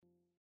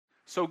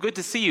So good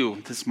to see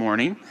you this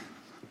morning.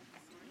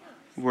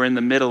 We're in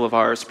the middle of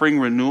our Spring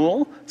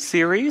Renewal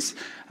series.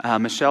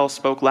 Michelle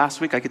spoke last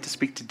week. I get to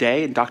speak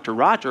today, and Dr.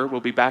 Roger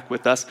will be back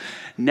with us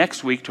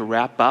next week to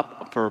wrap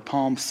up for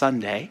Palm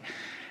Sunday.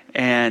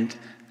 And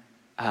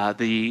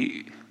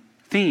the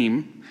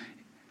theme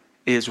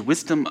is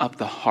Wisdom of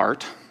the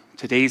Heart.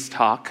 Today's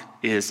talk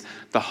is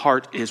The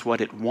Heart is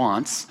What It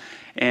Wants.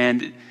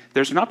 And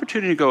there's an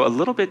opportunity to go a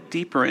little bit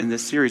deeper in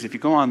this series. If you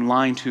go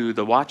online to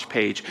the watch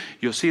page,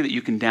 you'll see that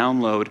you can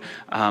download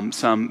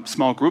some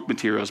small group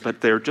materials, but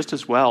they're just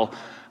as well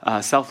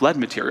self-led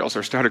materials,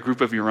 or start a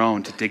group of your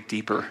own to dig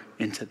deeper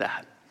into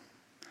that.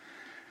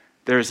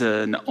 There's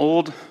an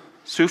old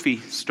Sufi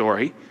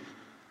story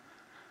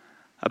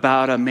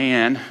about a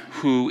man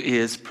who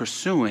is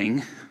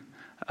pursuing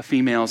a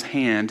female's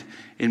hand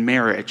in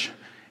marriage.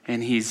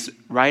 And he's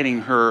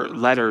writing her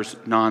letters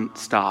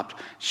nonstop,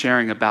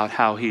 sharing about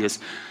how he is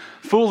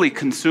fully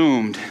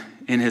consumed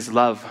in his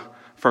love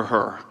for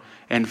her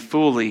and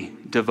fully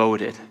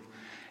devoted.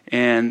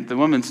 And the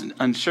woman's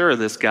unsure of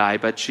this guy,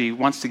 but she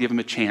wants to give him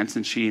a chance,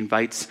 and she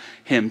invites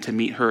him to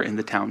meet her in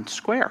the town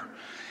square.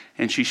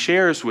 And she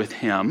shares with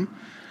him,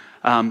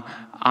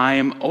 I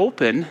am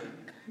open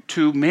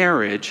to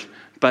marriage,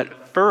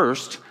 but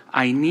first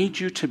I need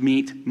you to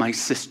meet my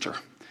sister.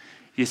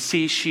 You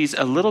see, she's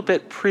a little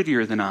bit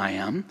prettier than I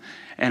am,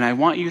 and I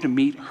want you to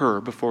meet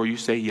her before you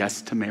say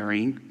yes to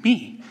marrying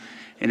me.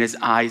 And his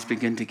eyes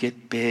begin to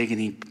get big, and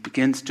he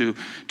begins to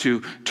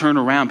turn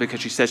around because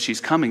she says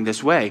she's coming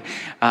this way.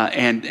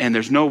 And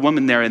there's no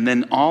woman there, and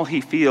then all he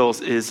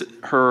feels is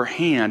her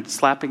hand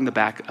slapping the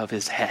back of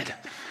his head.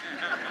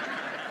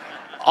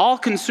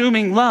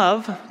 All-consuming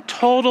love,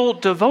 total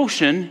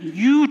devotion.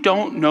 You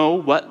don't know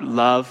what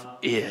love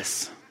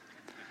is.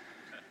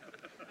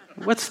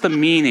 What's the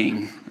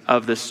meaning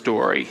of this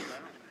story?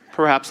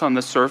 Perhaps on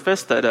the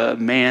surface that a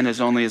man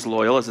is only as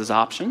loyal as his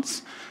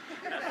options.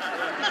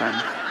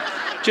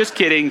 Just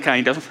kidding,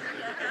 kind of.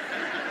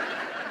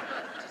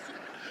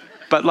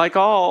 But like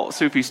all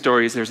Sufi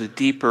stories, there's a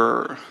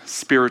deeper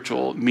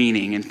spiritual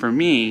meaning. And for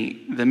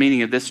me, the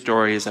meaning of this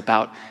story is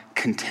about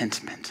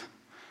contentment.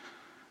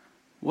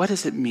 What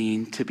does it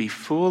mean to be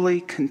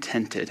fully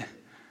contented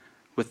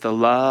with the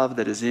love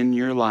that is in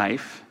your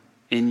life,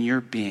 in your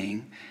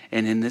being,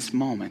 and in this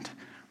moment,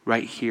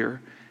 right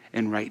here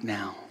and right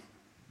now?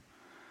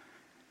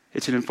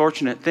 It's an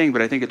unfortunate thing,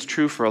 but I think it's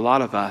true for a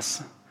lot of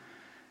us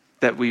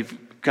that we've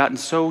gotten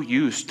so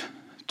used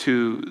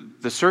to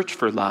the search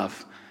for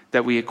love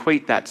that we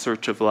equate that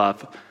search of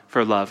love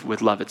for love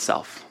with love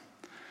itself.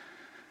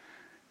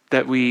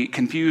 That we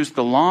confuse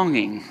the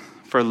longing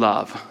for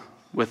love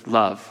with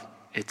love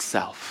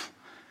itself.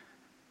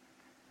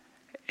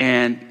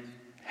 And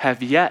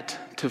have yet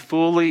to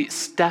fully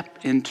step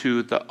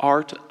into the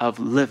art of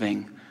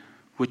living,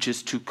 which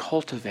is to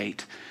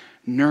cultivate,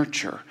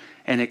 nurture,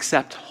 and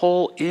accept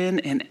whole in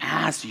and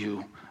as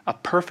you a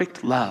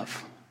perfect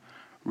love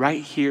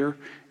right here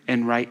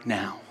and right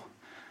now.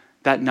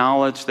 That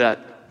knowledge that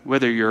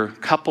whether you're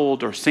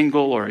coupled or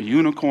single or a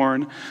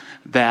unicorn,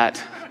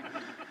 that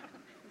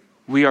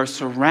we are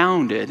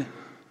surrounded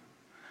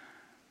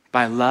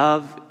by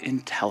love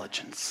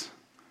intelligence.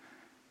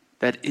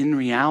 That in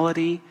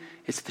reality,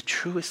 it's the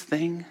truest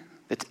thing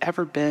that's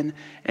ever been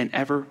and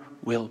ever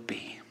will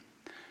be.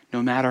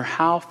 No matter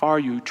how far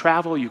you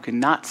travel, you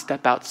cannot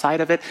step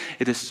outside of it.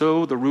 It is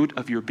so the root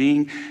of your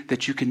being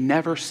that you can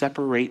never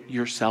separate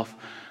yourself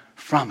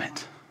from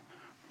it.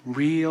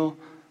 Real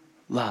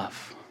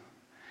love.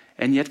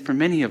 And yet for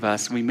many of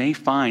us, we may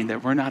find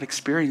that we're not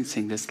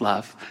experiencing this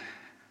love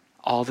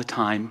all the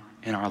time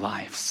in our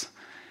lives.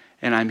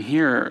 And I'm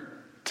here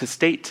to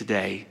state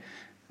today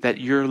that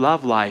your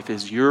love life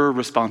is your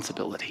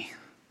responsibility.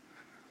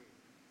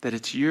 That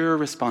it's your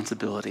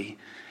responsibility,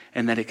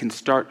 and that it can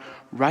start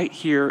right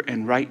here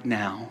and right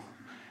now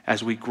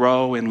as we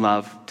grow in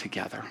love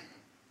together.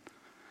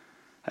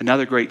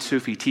 Another great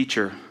Sufi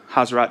teacher,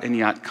 Hazrat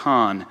Inayat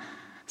Khan,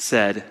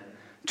 said,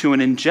 to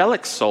an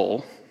angelic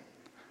soul,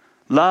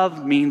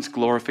 love means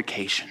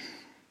glorification.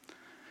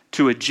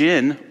 To a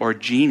jinn or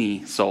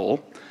genie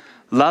soul,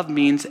 love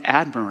means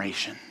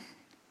admiration.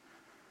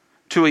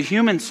 To a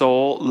human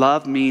soul,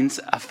 love means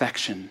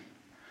affection.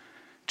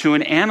 To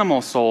an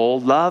animal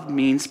soul, love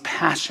means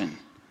passion.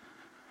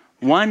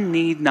 One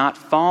need not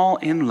fall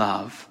in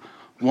love.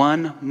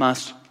 One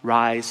must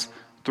rise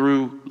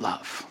through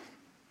love.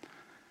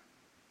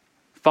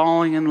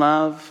 Falling in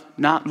love,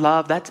 not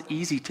love, that's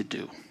easy to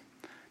do.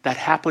 That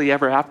happily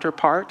ever after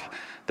part,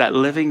 that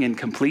living in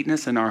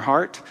completeness in our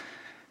heart,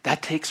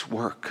 that takes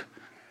work.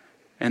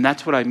 And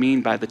that's what I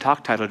mean by the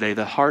talk title today,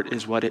 The Heart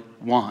is What It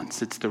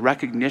Wants. It's the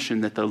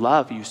recognition that the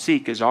love you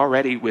seek is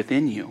already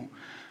within you.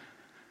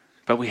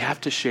 But we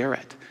have to share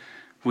it.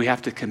 We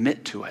have to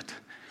commit to it.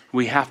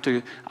 We have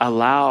to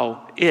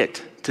allow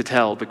it to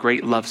tell the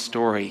great love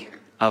story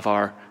of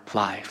our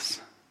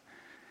lives.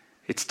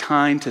 It's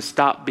time to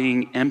stop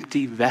being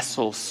empty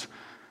vessels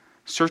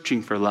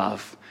searching for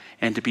love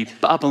and to be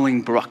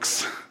bubbling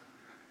brooks,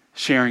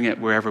 sharing it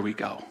wherever we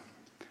go.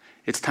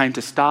 It's time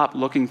to stop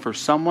looking for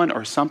someone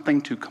or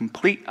something to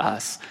complete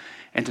us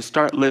and to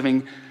start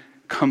living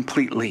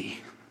complete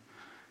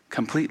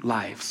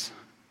lives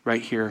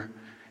right here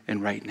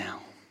and right now.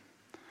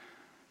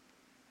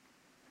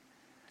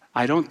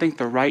 I don't think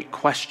the right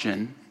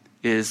question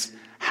is,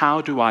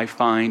 how do I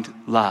find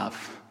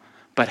love?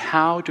 But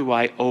how do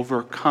I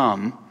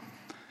overcome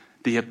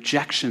the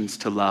objections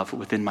to love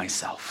within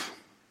myself?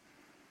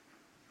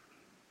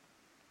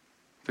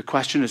 The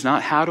question is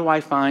not, how do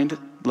I find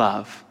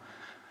love?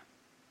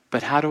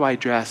 But how do I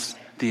address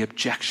the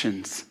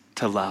objections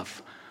to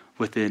love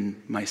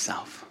within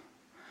myself?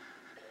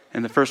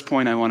 And the first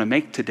point I want to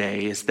make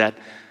today is that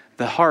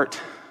the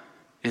heart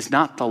is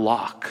not the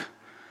lock.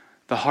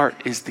 The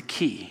heart is the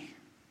key.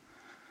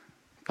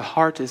 The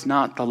heart is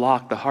not the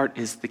lock. The heart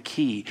is the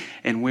key.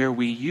 And where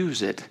we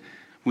use it,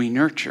 we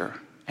nurture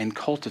and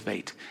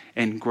cultivate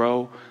and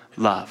grow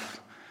love.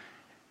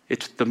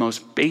 It's the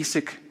most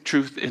basic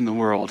truth in the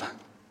world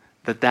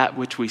that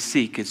which we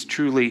seek is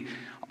truly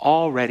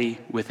already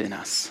within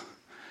us.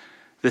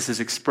 This is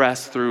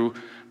expressed through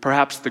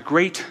perhaps the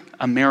great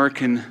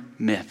American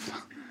myth,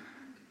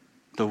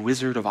 The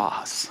Wizard of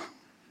Oz.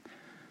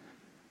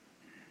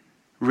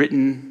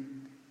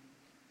 Written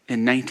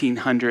in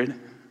 1900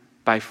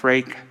 by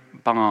Frank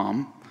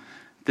Baum,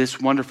 this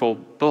wonderful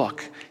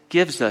book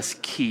gives us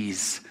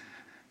keys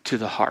to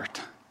the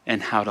heart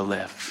and how to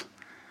live.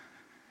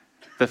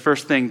 The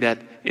first thing that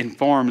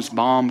informs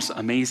Baum's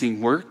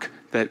amazing work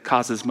that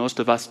causes most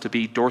of us to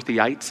be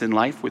Dorothyites in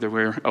life, whether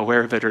we're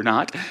aware of it or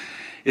not,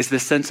 is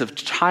this sense of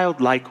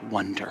childlike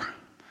wonder.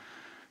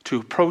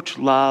 To approach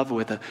love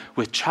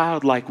with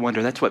childlike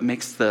wonder. That's what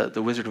makes the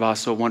Wizard of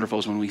Oz so wonderful,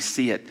 is when we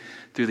see it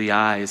through the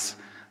eyes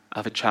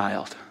of a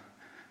child.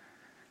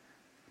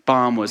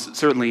 Baum was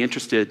certainly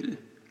interested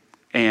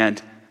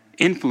and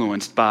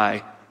influenced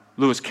by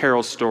Lewis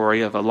Carroll's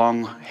story of a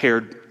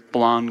long-haired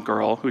blonde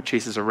girl who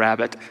chases a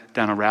rabbit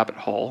down a rabbit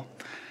hole.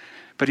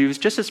 But he was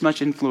just as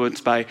much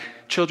influenced by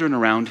children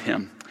around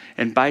him.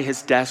 And by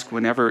his desk,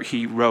 whenever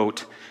he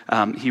wrote,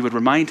 he would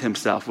remind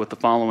himself with the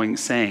following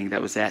saying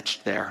that was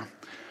etched there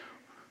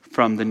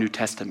from the New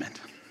Testament.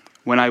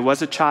 When I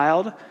was a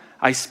child,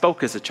 I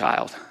spoke as a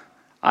child.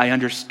 I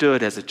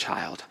understood as a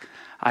child.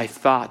 I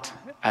thought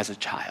as a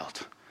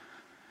child.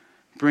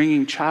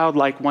 Bringing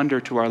childlike wonder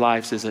to our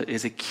lives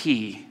is a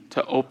key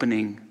to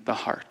opening the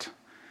heart.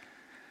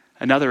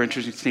 Another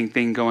interesting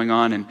thing going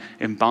on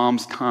in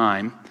Baum's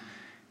time,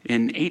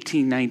 in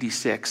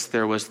 1896,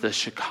 there was the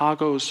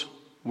Chicago's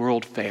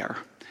World Fair.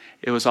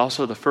 It was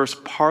also the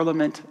first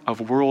Parliament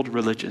of World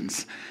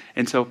Religions.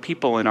 And so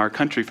people in our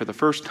country for the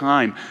first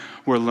time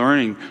were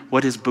learning,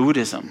 what is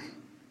Buddhism?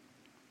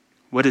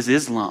 What is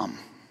Islam?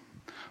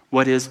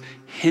 What is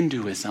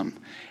Hinduism?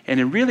 And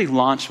it really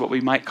launched what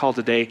we might call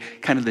today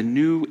kind of the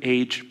New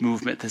Age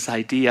movement, this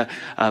idea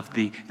of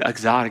the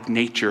exotic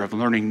nature of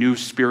learning new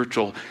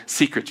spiritual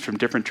secrets from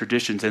different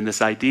traditions, and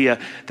this idea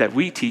that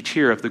we teach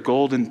here of the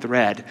golden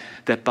thread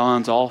that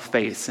bonds all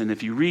faiths. And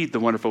if you read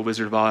The Wonderful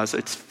Wizard of Oz,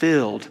 it's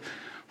filled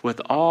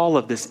with all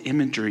of this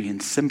imagery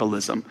and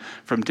symbolism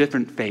from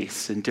different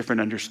faiths and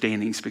different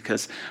understandings,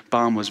 because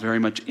Baum was very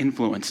much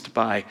influenced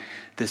by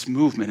this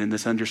movement and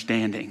this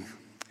understanding.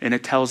 And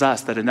it tells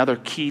us that another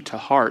key to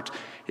heart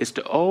is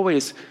to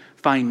always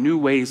find new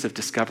ways of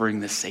discovering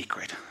the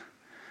sacred,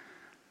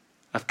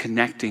 of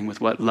connecting with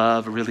what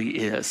love really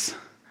is,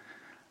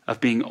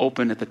 of being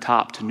open at the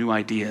top to new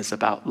ideas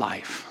about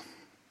life.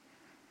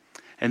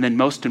 And then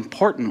most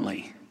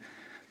importantly,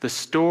 the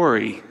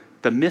story,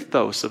 the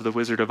mythos of the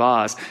Wizard of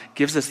Oz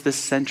gives us this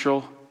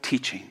central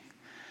teaching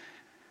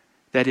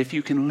that if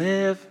you can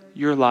live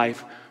your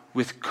life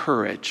with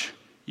courage,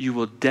 you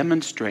will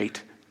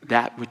demonstrate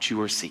that which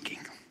you are seeking.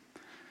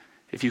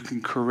 If you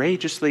can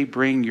courageously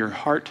bring your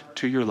heart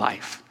to your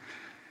life,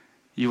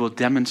 you will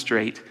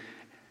demonstrate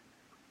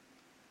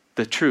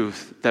the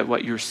truth that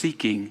what you're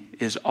seeking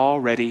is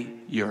already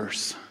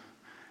yours.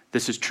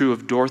 This is true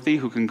of Dorothy,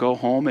 who can go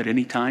home at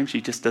any time.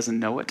 She just doesn't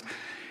know it.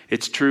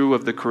 It's true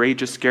of the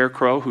courageous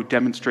scarecrow who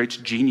demonstrates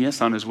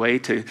genius on his way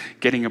to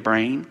getting a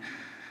brain.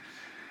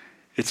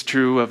 It's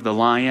true of the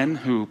lion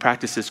who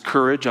practices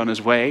courage on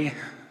his way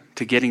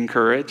to getting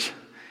courage.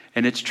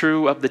 And it's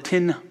true of the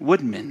Tin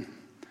Woodman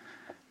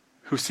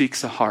who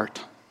seeks a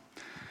heart.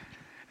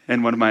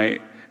 And one of my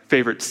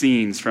favorite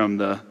scenes from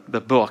the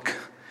book,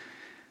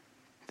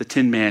 the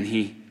Tin Man,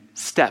 he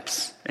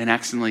steps and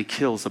accidentally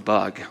kills a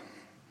bug.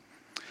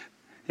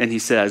 And he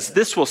says,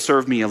 "This will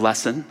serve me a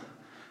lesson,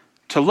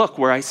 to look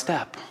where I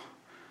step.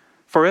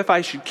 For if I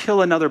should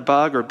kill another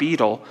bug or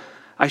beetle,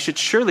 I should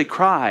surely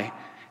cry,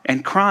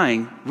 and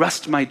crying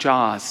rust my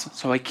jaws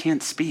so I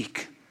can't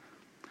speak."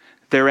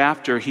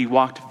 Thereafter he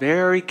walked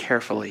very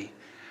carefully,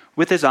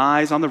 with his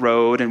eyes on the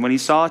road, and when he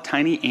saw a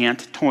tiny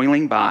ant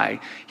toiling by,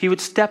 he would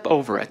step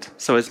over it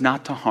so as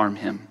not to harm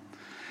him.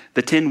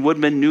 The Tin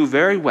Woodman knew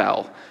very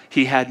well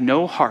he had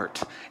no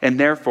heart, and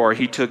therefore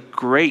he took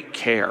great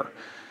care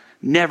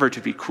never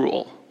to be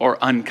cruel or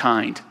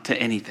unkind to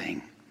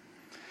anything.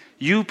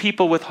 "You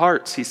people with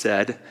hearts," he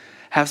said,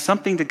 "have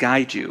something to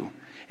guide you,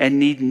 and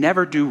need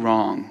never do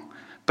wrong.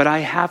 but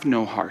I have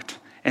no heart,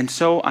 and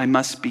so I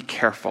must be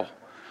careful.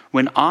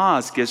 When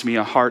Oz gives me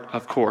a heart,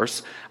 of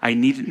course, I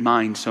needn't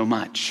mind so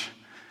much.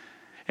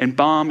 And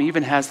Baum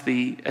even has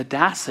the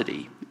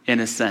audacity, in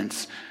a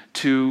sense,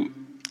 to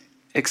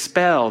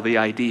expel the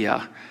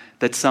idea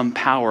that some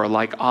power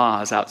like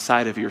Oz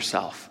outside of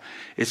yourself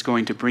is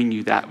going to bring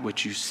you that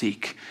which you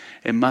seek.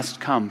 It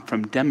must come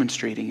from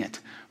demonstrating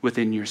it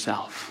within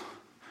yourself.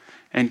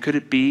 And could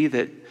it be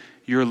that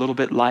you're a little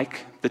bit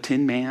like the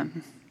Tin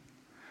Man?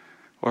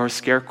 Or a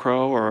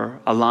scarecrow or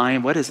a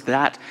lion? What is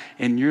that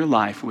in your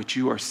life which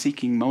you are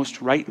seeking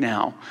most right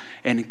now?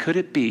 And could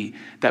it be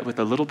that with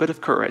a little bit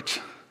of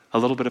courage, a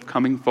little bit of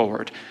coming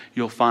forward,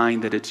 you'll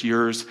find that it's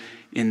yours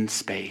in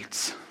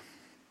spades?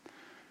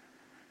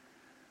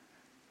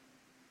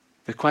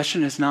 The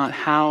question is not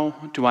how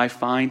do I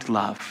find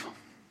love,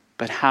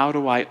 but how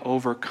do I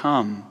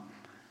overcome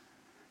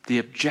the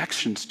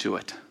objections to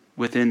it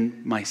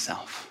within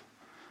myself?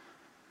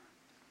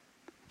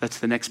 That's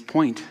the next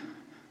point,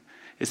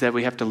 is that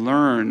we have to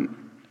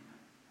learn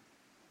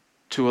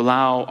to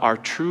allow our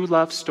true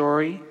love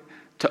story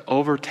to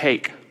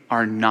overtake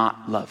our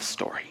not love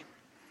story.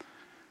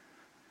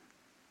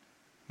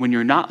 When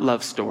your not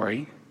love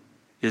story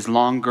is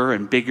longer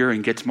and bigger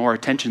and gets more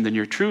attention than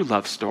your true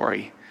love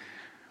story,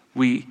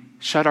 we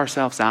shut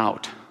ourselves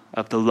out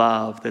of the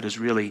love that is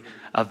really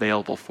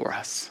available for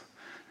us.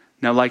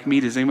 Now, like me,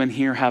 does anyone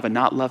here have a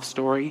not love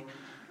story?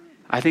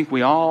 I think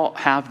we all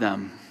have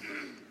them.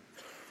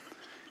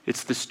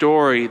 It's the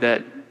story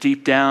that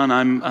deep down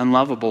I'm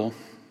unlovable,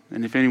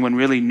 and if anyone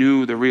really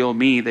knew the real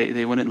me,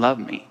 they wouldn't love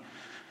me.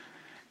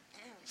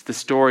 It's the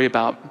story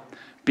about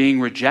being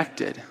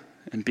rejected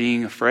and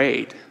being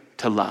afraid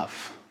to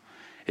love.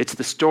 It's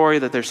the story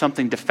that there's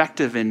something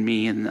defective in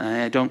me and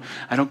I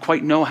don't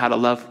quite know how to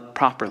love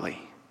properly.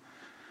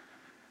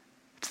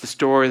 It's the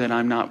story that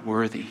I'm not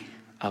worthy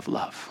of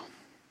love.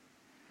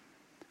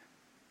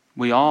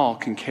 We all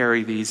can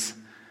carry these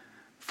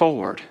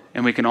forward,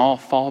 and we can all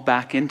fall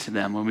back into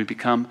them when we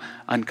become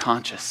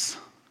unconscious.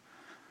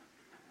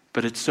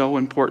 But it's so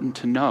important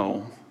to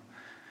know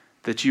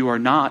that you are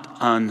not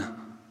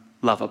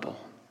unlovable,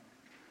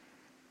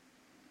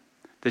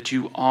 that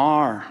you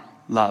are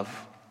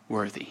love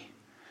worthy,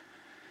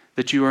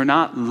 that you are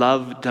not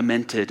love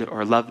demented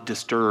or love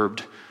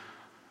disturbed,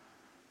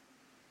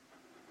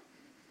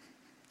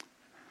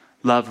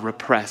 love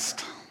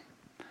repressed,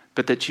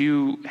 but that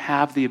you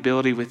have the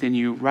ability within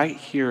you right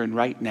here and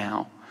right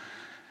now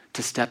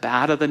to step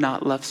out of the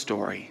not love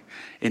story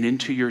and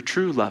into your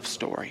true love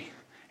story.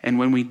 And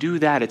when we do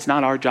that, it's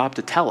not our job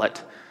to tell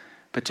it,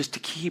 but just to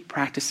keep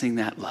practicing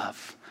that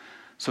love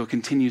so it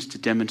continues to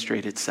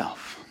demonstrate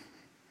itself.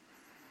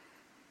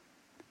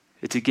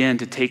 It's again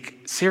to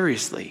take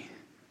seriously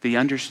the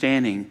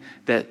understanding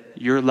that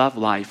your love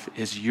life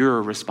is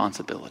your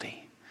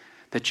responsibility,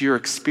 that your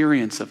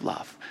experience of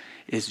love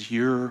is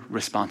your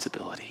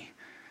responsibility.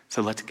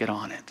 So let's get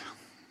on it.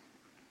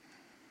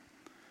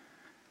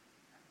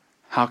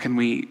 How can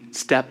we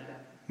step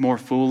more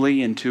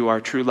fully into our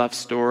true love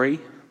story?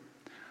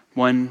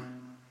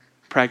 One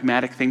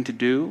pragmatic thing to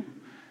do,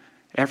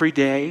 every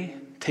day,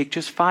 take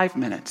just 5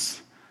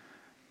 minutes.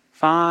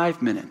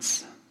 5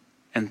 minutes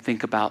and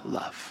think about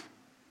love.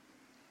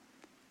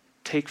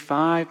 Take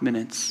 5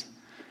 minutes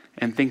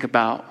and think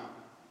about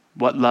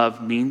what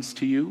love means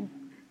to you.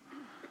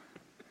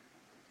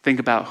 Think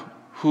about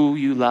who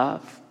you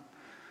love.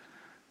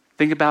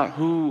 Think about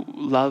who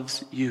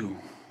loves you.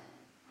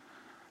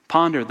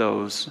 Ponder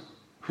those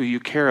who you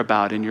care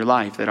about in your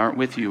life that aren't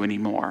with you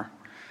anymore.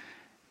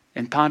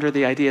 And ponder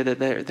the idea that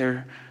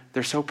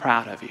they're so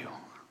proud of you,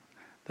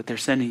 that they're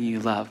sending you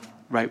love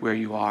right where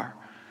you are,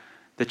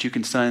 that you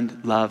can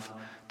send love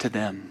to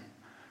them.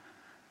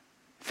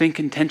 Think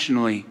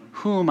intentionally,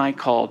 who am I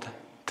called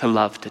to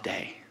love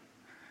today?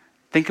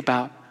 Think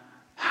about,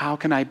 how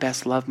can I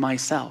best love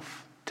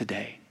myself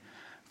today?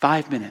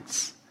 5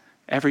 minutes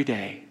every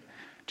day.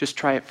 Just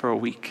try it for a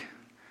week.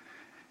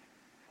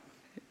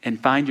 And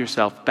find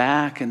yourself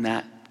back in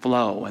that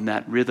flow and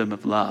that rhythm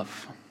of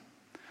love.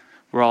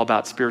 We're all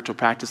about spiritual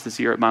practice this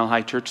year at Mile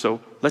High Church,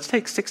 so let's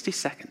take 60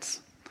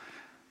 seconds.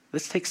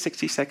 Let's take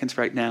 60 seconds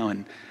right now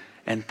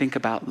and think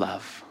about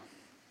love.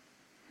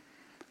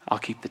 I'll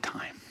keep the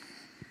time.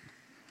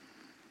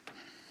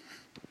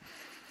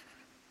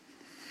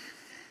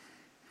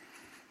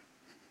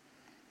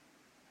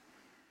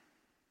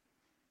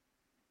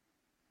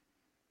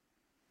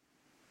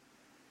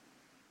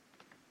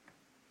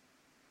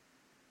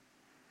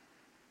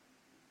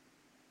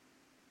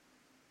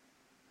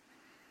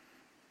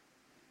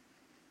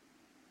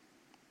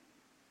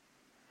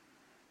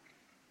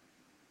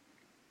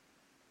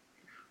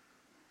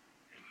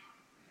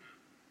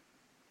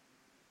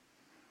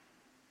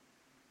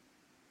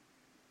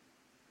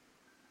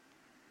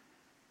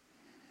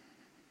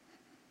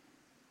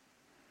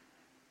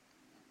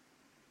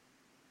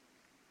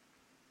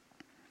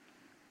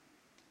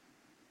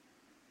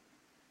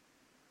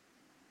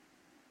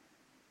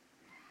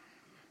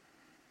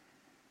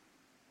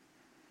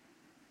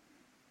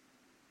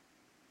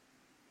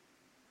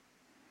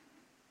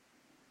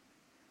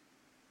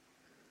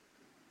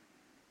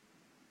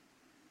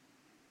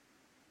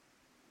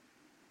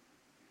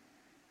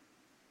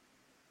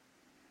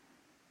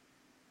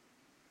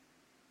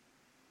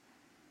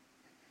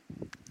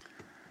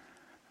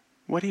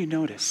 what do you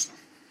notice?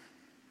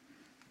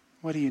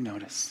 What do you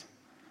notice?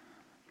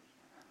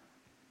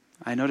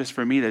 I notice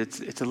for me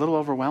that it's a little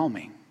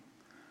overwhelming,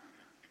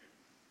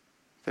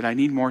 that I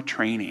need more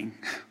training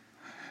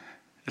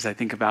as I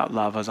think about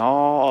love, as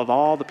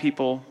all the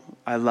people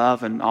I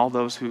love and all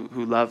those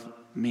who love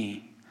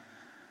me.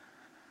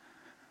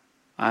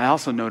 I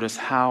also notice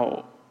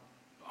how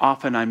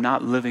often I'm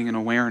not living in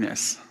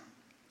awareness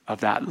of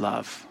that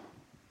love.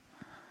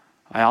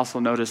 I also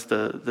notice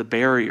the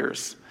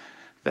barriers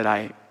that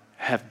I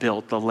have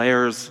built, the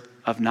layers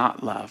of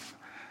not love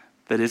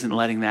that isn't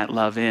letting that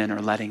love in or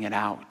letting it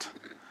out.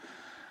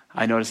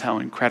 I notice how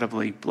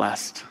incredibly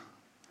blessed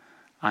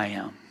I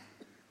am.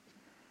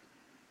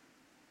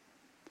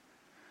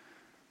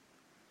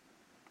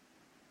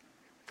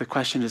 The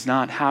question is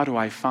not how do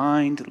I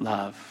find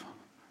love,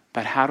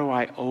 but how do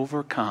I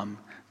overcome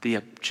the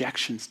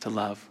objections to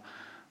love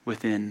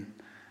within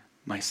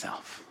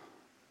myself?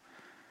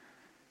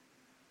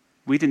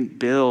 We didn't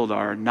build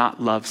our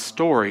not love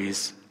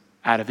stories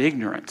out of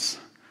ignorance.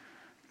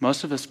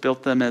 Most of us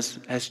built them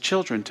as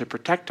children to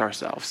protect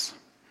ourselves.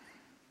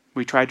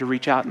 We tried to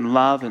reach out in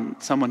love and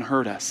someone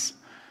hurt us.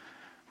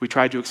 We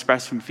tried to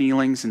express some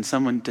feelings and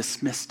someone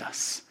dismissed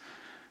us.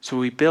 So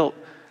we built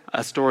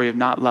a story of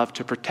not love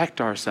to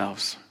protect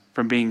ourselves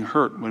from being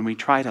hurt when we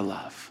try to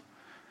love.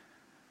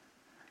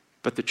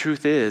 But the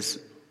truth is,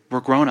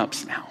 we're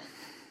grown-ups now.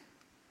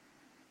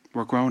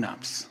 We're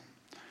grown-ups.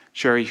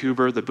 Sherry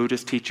Huber, the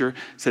Buddhist teacher,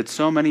 said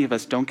so many of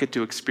us don't get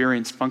to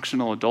experience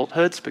functional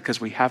adulthoods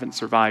because we haven't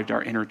survived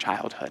our inner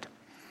childhood.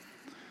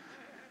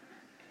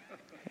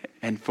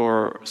 And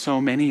for so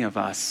many of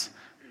us,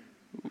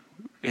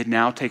 it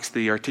now takes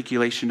the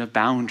articulation of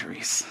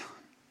boundaries,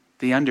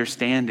 the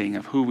understanding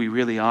of who we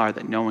really are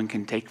that no one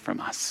can take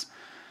from us,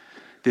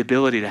 the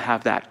ability to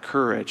have that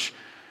courage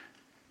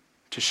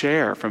to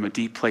share from a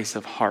deep place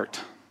of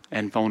heart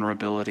and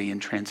vulnerability and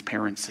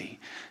transparency,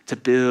 to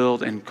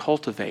build and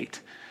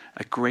cultivate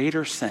a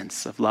greater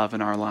sense of love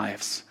in our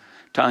lives,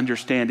 to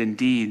understand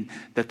indeed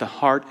that the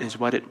heart is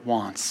what it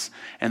wants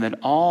and that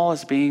all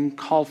is being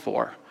called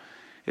for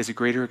is a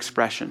greater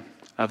expression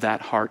of that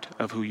heart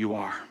of who you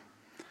are.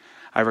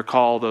 I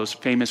recall those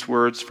famous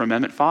words from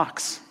Emmett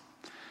Fox.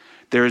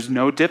 There is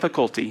no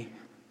difficulty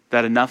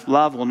that enough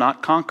love will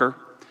not conquer,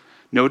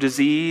 no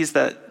disease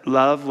that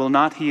love will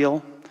not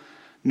heal,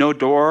 no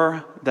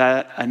door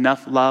that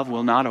enough love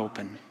will not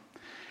open.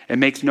 It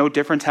makes no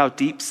difference how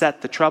deep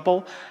set the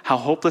trouble, how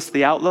hopeless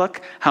the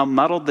outlook, how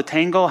muddled the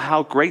tangle,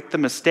 how great the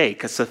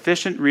mistake. A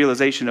sufficient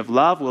realization of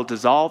love will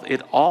dissolve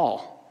it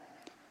all.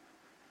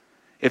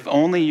 If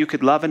only you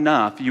could love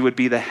enough, you would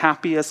be the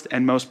happiest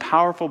and most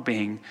powerful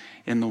being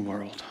in the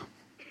world.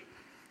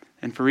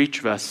 And for each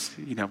of us,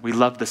 we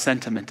love the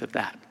sentiment of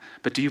that.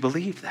 But do you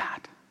believe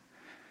that?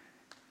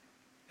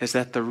 Is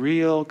that the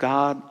real,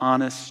 God,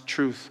 honest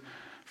truth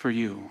for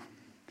you?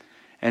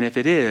 And if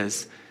it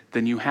is,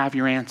 then you have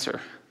your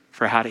answer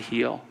for how to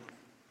heal,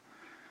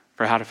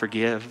 for how to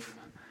forgive,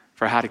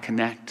 for how to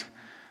connect,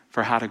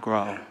 for how to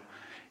grow.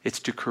 It's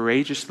to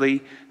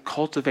courageously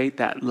cultivate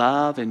that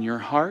love in your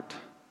heart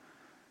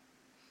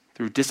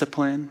through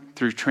discipline,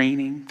 through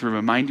training, through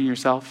reminding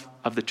yourself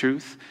of the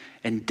truth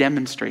and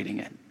demonstrating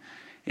it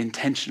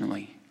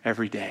intentionally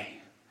every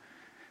day.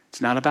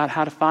 It's not about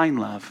how to find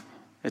love.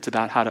 It's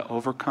about how to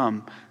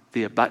overcome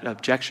the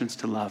objections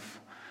to love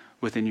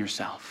within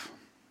yourself.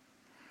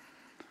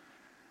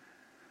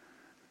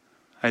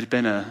 I'd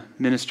been a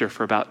minister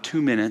for about 2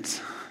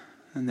 minutes,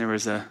 and there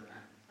was a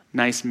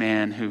nice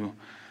man who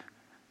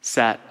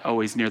sat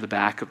always near the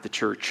back of the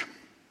church.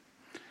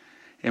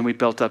 And we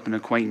built up an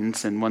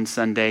acquaintance, and one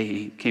Sunday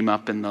he came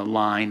up in the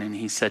line and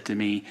he said to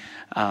me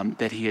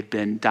that he had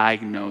been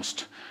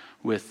diagnosed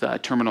with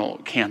terminal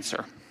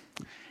cancer.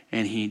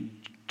 And he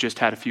just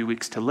had a few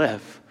weeks to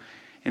live.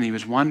 And he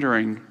was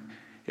wondering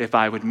if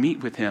I would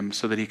meet with him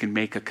so that he could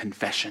make a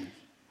confession.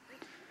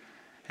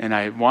 And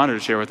I wanted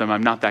to share with him,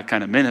 I'm not that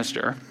kind of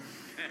minister.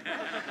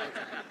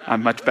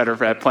 I'm much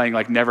better at playing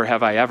like Never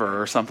Have I Ever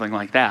or something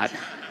like that.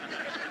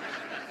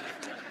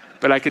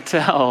 But I could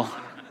tell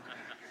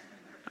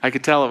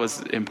it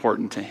was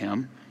important to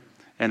him,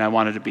 and I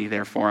wanted to be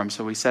there for him.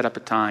 So we set up a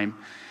time,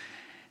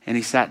 and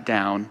he sat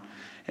down,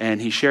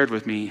 and he shared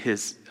with me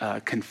his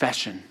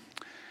confession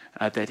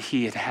that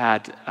he had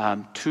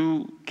had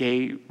 2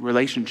 gay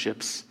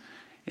relationships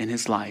in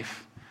his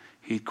life.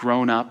 He'd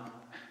grown up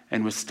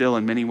and was still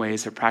in many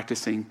ways a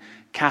practicing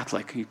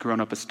Catholic. He'd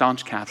grown up a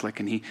staunch Catholic,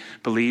 and he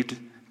believed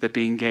that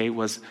being gay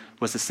was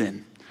a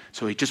sin.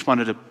 So he just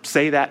wanted to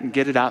say that and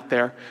get it out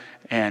there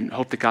and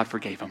hope that God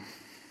forgave him.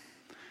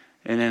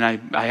 And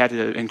then I had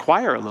to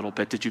inquire a little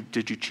bit.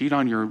 Did you cheat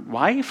on your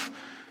wife?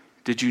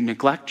 Did you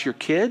neglect your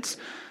kids?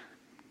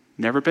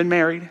 Never been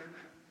married,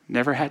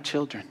 never had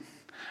children.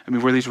 I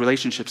mean, were these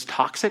relationships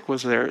toxic?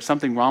 Was there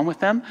something wrong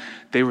with them?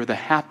 They were the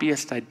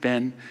happiest I'd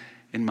been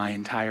in my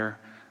entire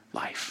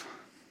life.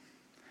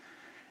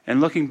 And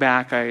looking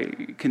back, I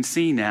can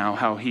see now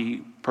how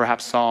he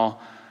perhaps saw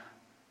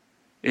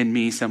in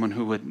me someone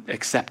who would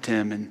accept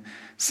him and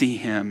see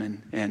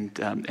him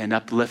and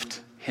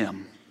uplift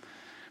him.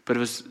 But it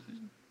was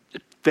a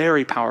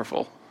very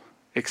powerful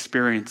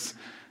experience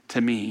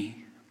to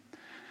me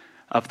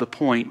of the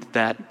point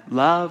that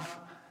love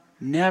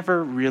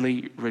never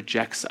really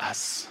rejects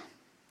us.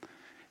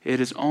 It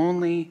is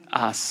only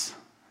us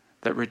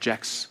that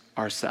rejects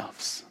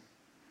ourselves.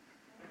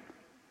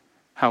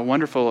 How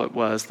wonderful it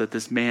was that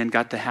this man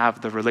got to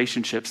have the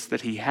relationships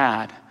that he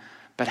had,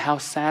 but how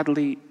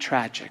sadly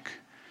tragic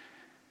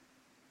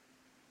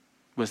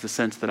was the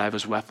sense that I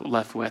was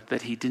left with,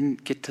 that he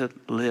didn't get to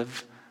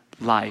live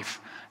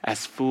life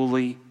as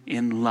fully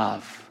in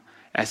love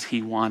as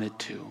he wanted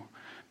to,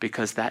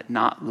 because that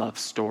not love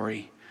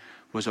story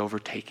was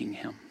overtaking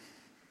him.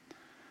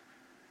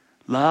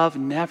 Love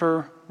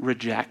never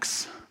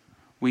rejects.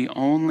 We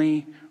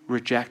only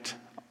reject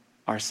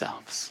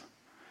ourselves.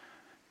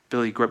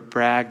 Billy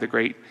Bragg, the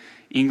great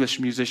English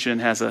musician,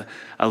 has a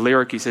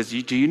lyric. He says,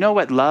 do you know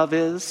what love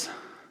is?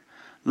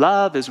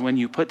 Love is when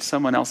you put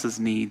someone else's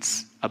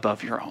needs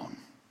above your own.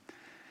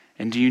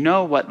 And do you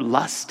know what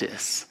lust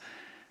is?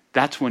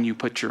 That's when you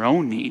put your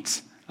own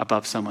needs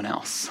above someone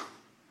else.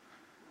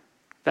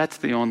 That's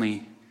the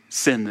only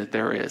sin that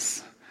there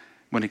is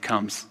when it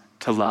comes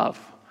to love.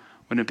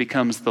 When it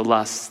becomes the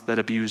lust that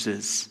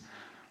abuses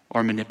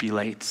or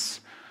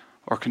manipulates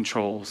or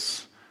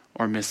controls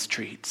or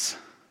mistreats.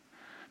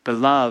 But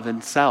love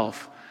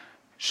itself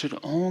should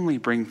only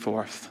bring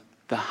forth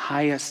the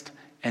highest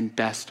and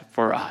best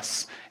for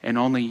us. And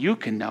only you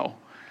can know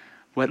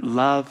what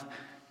love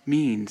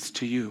means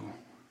to you.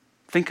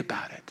 Think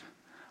about it.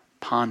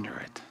 Ponder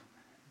it.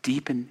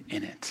 Deepen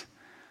in it.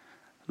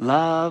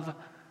 Love,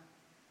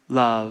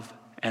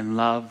 and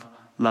love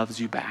loves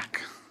you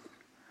back.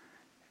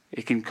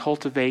 It can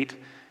cultivate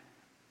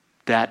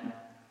that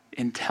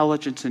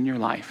intelligence in your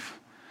life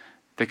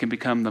that can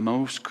become the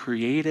most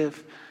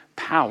creative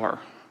power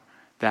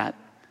that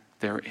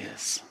there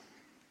is.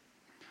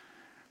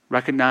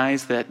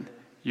 Recognize that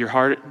your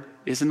heart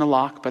isn't a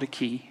lock but a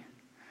key.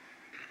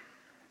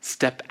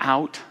 Step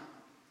out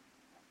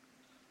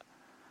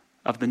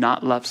of the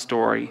not love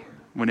story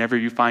whenever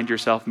you find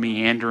yourself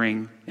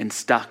meandering and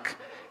stuck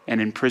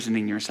and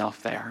imprisoning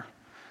yourself there.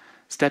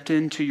 Step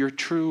into your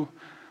true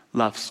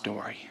love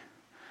story,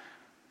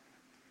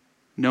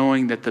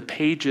 knowing that the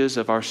pages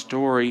of our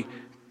story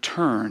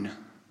turn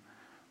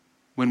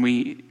when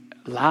we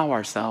allow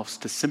ourselves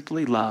to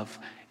simply love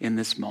in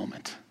this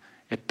moment.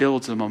 It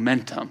builds a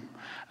momentum,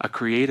 a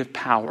creative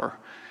power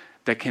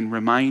that can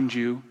remind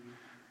you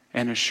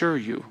and assure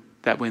you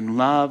that when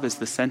love is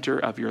the center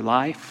of your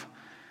life,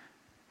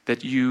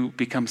 that you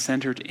become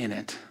centered in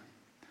it.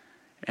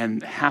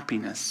 And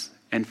happiness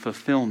and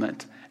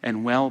fulfillment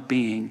and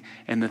well-being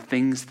and the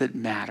things that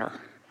matter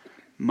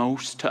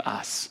most to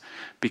us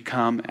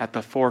become at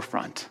the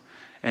forefront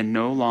and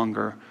no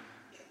longer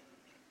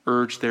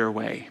urge their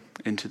way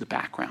into the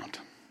background.